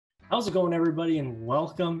How's it going, everybody? And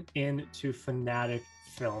welcome into Fanatic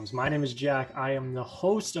Films. My name is Jack. I am the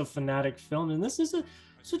host of Fanatic Films, and this is a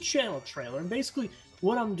channel trailer. And basically,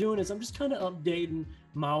 what I'm doing is I'm just kind of updating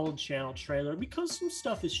my old channel trailer because some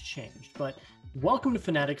stuff has changed. But welcome to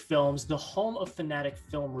Fanatic Films, the home of Fanatic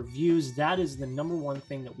Film Reviews. That is the number one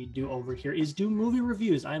thing that we do over here is do movie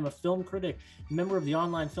reviews. I am a film critic, member of the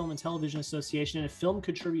Online Film and Television Association, and a film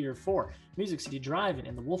contributor for Music City Drive-In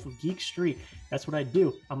and The Wolf of Geek Street. That's what I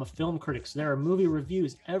do. I'm a film critic. So there are movie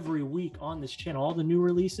reviews every week on this channel, all the new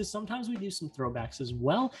releases. Sometimes we do some throwbacks as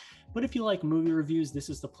well. But if you like movie reviews, this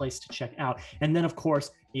is the place to check out. And then, of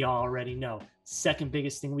course, y'all already know, second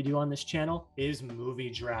biggest thing we do on this channel is movie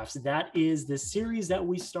drafts. That is the series that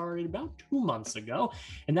we started about 2 months ago.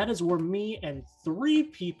 And that is where me and 3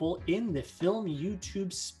 people in the film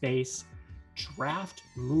YouTube space draft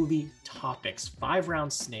movie topics,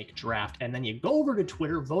 5-round snake draft. And then you go over to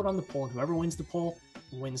Twitter, vote on the poll, and whoever wins the poll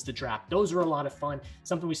wins the draft. Those are a lot of fun.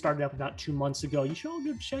 Something we started up about 2 months ago. You should all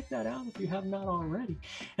go check that out if you have not already.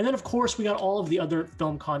 And then, of course, we got all of the other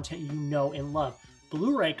film content you know and love.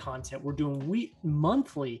 Blu-ray content. We're doing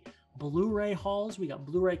monthly Blu-ray hauls. We got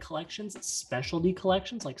Blu-ray collections, specialty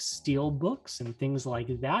collections like steel books and things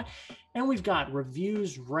like that. And we've got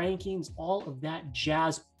reviews, rankings, all of that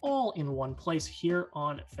jazz, all in one place here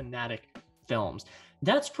on Fanatic Films.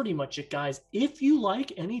 That's pretty much it, guys. If you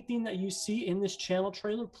like anything that you see in this channel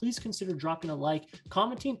trailer, please consider dropping a like,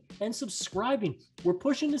 commenting, and subscribing. We're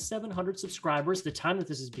pushing to 700 subscribers the time that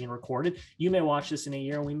this is being recorded. You may watch this in a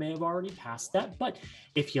year and we may have already passed that, but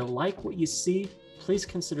if you like what you see, please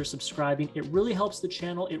consider subscribing. It really helps the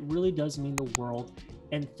channel. It really does mean the world.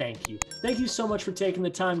 And thank you. Thank you so much for taking the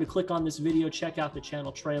time to click on this video, check out the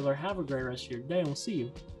channel trailer. Have a great rest of your day, and we'll see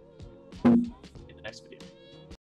you in the next video.